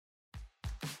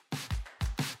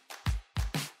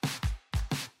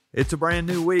It's a brand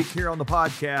new week here on the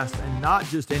podcast, and not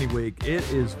just any week. It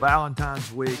is Valentine's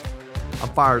week. I'm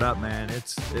fired up, man.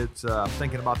 It's I'm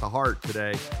thinking about the heart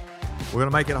today. We're going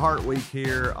to make it Heart Week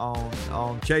here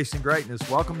on Chasing Greatness.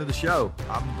 Welcome to the show.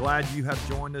 I'm glad you have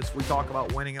joined us. We talk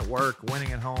about winning at work,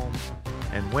 winning at home,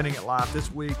 and winning at life. This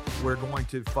week, we're going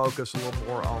to focus a little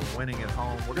more on winning at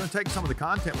home. We're going to take some of the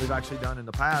content we've actually done in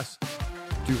the past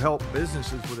to help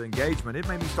businesses with engagement. It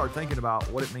made me start thinking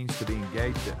about what it means to be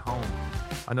engaged at home.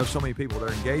 I know so many people,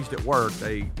 they're engaged at work,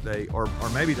 or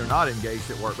maybe they're not engaged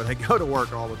at work, but they go to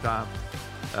work all the time.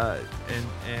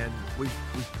 And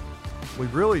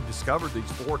we've really discovered these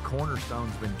four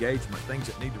cornerstones of engagement, things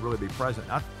that need to really be present.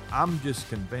 I'm just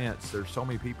convinced there's so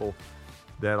many people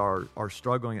that are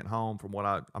struggling at home. From what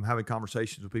I'm having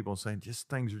conversations with people and saying, just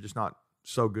things are just not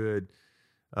so good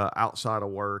outside of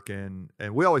work. And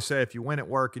we always say, if you win at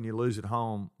work and you lose at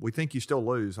home, we think you still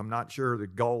lose. I'm not sure the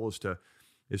goal is to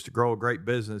grow a great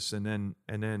business and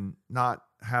then not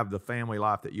have the family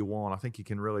life that you want. I think you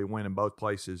can really win in both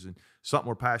places, and something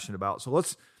we're passionate about. So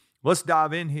let's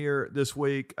dive in here this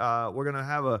week. We're gonna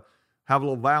have a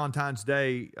little Valentine's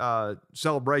Day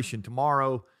celebration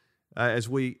tomorrow as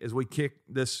we kick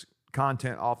this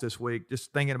content off this week.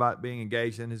 Just thinking about being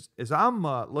engaged, and as I'm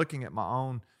looking at my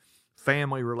own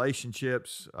family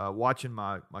relationships, watching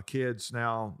my kids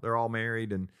now, they're all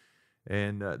married, and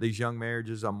these young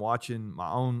marriages, I'm watching my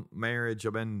own marriage.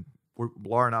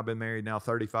 Laura and I've been married now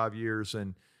 35 years,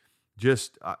 and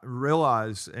just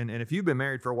realize, and if you've been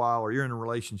married for a while, or you're in a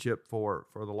relationship for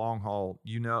the long haul,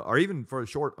 you know, or even for a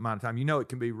short amount of time, you know, it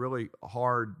can be really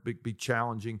hard, be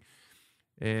challenging.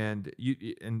 And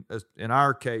in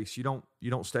our case, you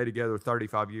don't stay together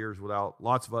 35 years without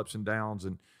lots of ups and downs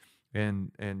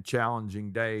and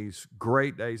challenging days,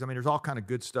 great days. I mean, there's all kind of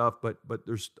good stuff, but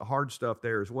there's hard stuff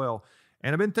there as well.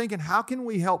 And I've been thinking, how can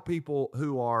we help people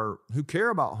who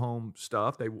care about home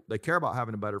stuff? They care about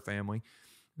having a better family.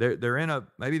 They're in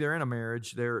a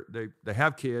marriage. They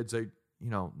have kids.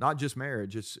 Not just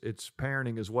marriage. It's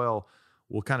parenting as well.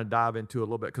 We'll kind of dive into a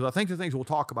little bit, because I think the things we'll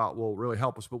talk about will really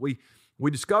help us. But we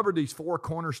discovered these four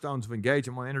cornerstones of engagement.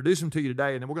 I'm going to introduce them to you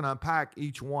today, and then we're going to unpack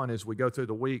each one as we go through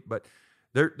the week. But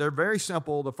they're very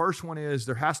simple. The first one is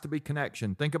there has to be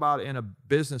connection. Think about it in a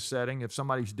business setting. If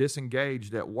somebody's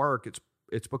disengaged at work,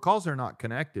 it's because they're not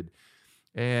connected.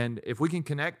 And if we can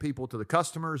connect people to the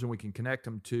customers, and we can connect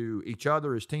them to each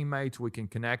other as teammates, we can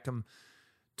connect them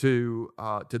to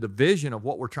the vision of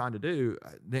what we're trying to do,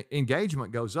 the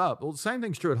engagement goes up. Well, the same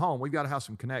thing's true at home. We've got to have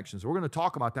some connections. We're going to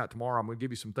talk about that tomorrow. I'm going to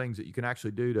give you some things that you can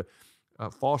actually do to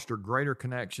foster greater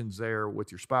connections there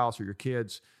with your spouse or your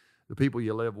kids, the people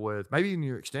you live with, maybe even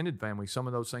your extended family. Some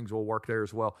of those things will work there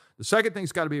as well. The second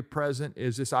thing's got to be present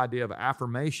is this idea of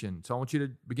affirmation. So I want you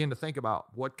to begin to think about,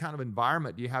 what kind of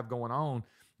environment do you have going on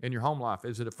in your home life?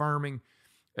 Is it affirming?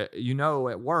 At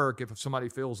work, if somebody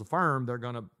feels affirmed, they're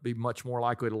going to be much more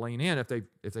likely to lean in. If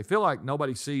they feel like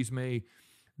nobody sees me,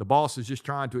 the boss is just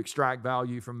trying to extract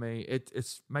value from me, it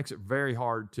makes it very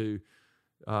hard to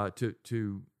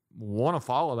want to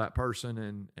follow that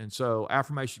person. And so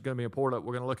affirmation is going to be important.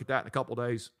 We're going to look at that in a couple of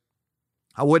days.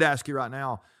 I would ask you right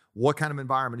now, what kind of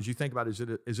environment, as you think about it,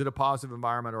 is it a positive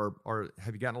environment, or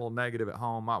have you gotten a little negative at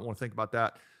home? Might want to think about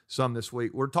that some this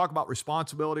week. We're talking about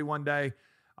responsibility one day.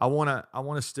 I want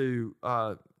us to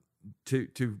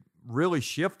really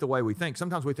shift the way we think.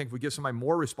 Sometimes we think if we give somebody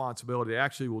more responsibility, they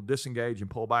actually will disengage and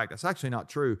pull back. That's actually not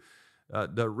true.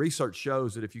 The research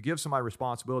shows that if you give somebody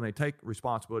responsibility and they take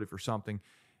responsibility for something,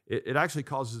 it actually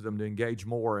causes them to engage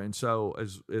more. And so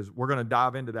as we're going to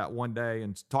dive into that one day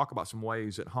and talk about some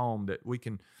ways at home that we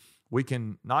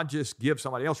can not just give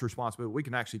somebody else responsibility, we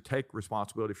can actually take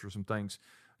responsibility for some things.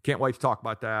 Can't wait to talk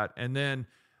about that. And then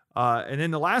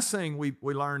the last thing we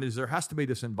learned is there has to be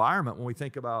this environment when we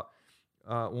think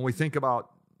about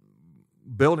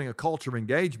building a culture of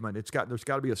engagement. There's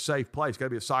got to be a safe place. It's got to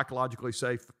be a psychologically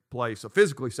safe place, a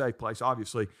physically safe place.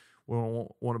 Obviously, we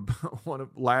don't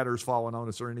want ladders falling on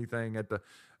us or anything at the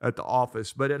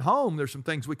office. But at home, there's some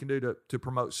things we can do to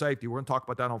promote safety. We're going to talk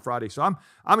about that on Friday. So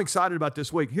I'm excited about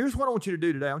this week. Here's what I want you to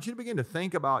do today. I want you to begin to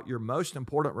think about your most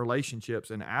important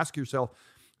relationships and ask yourself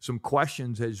some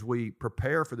questions as we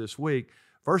prepare for this week.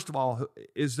 First of all,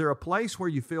 is there a place where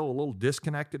you feel a little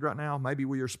disconnected right now? Maybe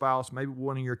with your spouse, maybe with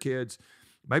one of your kids.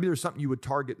 Maybe there's something you would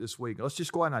target this week. Let's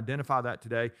just go ahead and identify that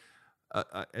today.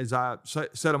 As I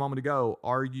said a moment ago,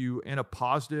 are you in a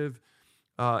positive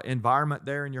environment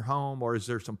there in your home, or is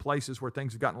there some places where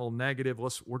things have gotten a little negative?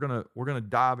 We're gonna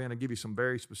dive in and give you some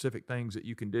very specific things that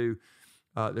you can do.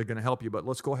 They're going to help you. But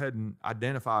let's go ahead and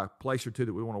identify a place or two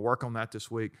that we want to work on that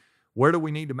this week. Where do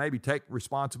we need to maybe take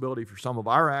responsibility for some of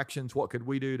our actions? What could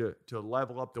we do to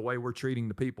level up the way we're treating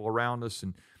the people around us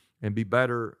and be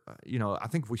better? I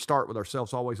think if we start with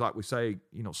ourselves, always like we say,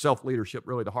 self-leadership,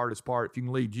 really the hardest part. If you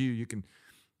can lead you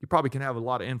probably can have a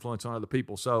lot of influence on other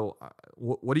people. So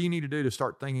what do you need to do to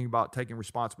start thinking about taking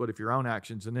responsibility for your own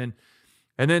actions? And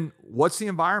then what's the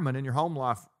environment in your home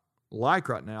life like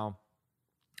right now?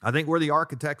 I think we're the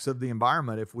architects of the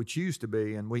environment if we choose to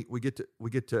be, and we really get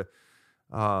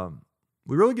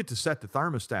to set the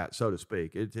thermostat, so to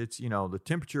speak. It's the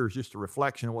temperature is just a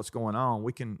reflection of what's going on.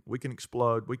 We can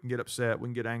explode, we can get upset, we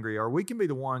can get angry, or we can be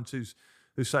the ones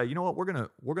who say, you know what,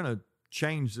 we're gonna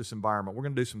change this environment. We're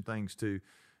gonna do some things to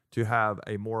have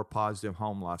a more positive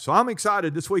home life. So I'm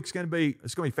excited. This week's gonna be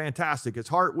fantastic. It's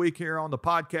Heart Week here on the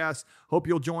podcast. Hope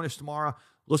you'll join us tomorrow.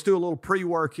 Let's do a little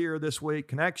pre-work here this week.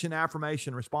 Connection,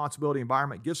 affirmation, responsibility,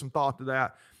 environment. Give some thought to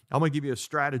that. I'm going to give you a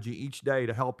strategy each day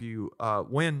to help you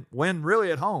win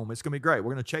really at home. It's going to be great.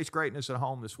 We're going to chase greatness at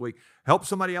home this week. Help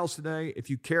somebody else today. If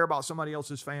you care about somebody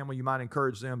else's family, you might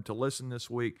encourage them to listen this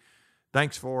week.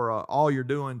 Thanks for all you're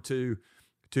doing to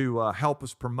help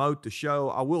us promote the show.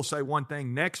 I will say one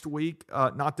thing. Next week,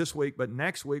 not this week, but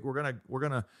next week, we're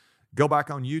gonna go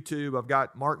back on YouTube. I've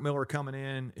got Mark Miller coming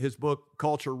in. His book,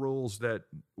 Culture Rules, that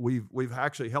we've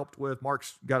actually helped with.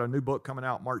 Mark's got a new book coming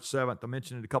out March 7th. I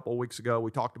mentioned it a couple of weeks ago.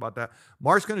 We talked about that.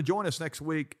 Mark's going to join us next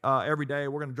week every day.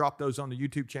 We're going to drop those on the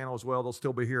YouTube channel as well. They'll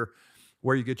still be here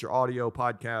where you get your audio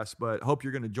podcasts, but hope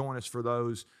you're going to join us for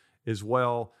those as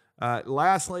well.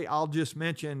 Lastly, I'll just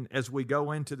mention as we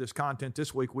go into this content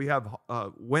this week, we have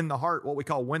Win the Heart, what we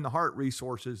call Win the Heart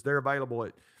resources. They're available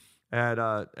at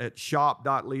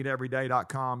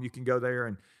shop.leadeveryday.com. You can go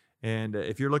there and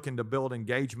if you're looking to build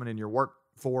engagement in your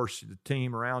workforce, the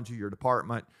team around you, your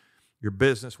department, your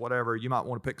business, whatever, you might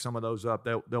want to pick some of those up.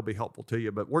 They'll be helpful to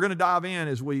you. But we're going to dive in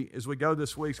as we go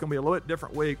this week. It's going to be a little bit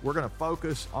different week. We're going to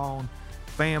focus on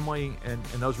family and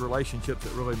those relationships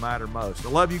that really matter most. I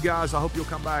love you guys. I hope you'll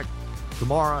come back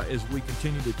tomorrow as we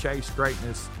continue to chase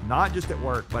greatness, not just at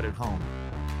work, but at home.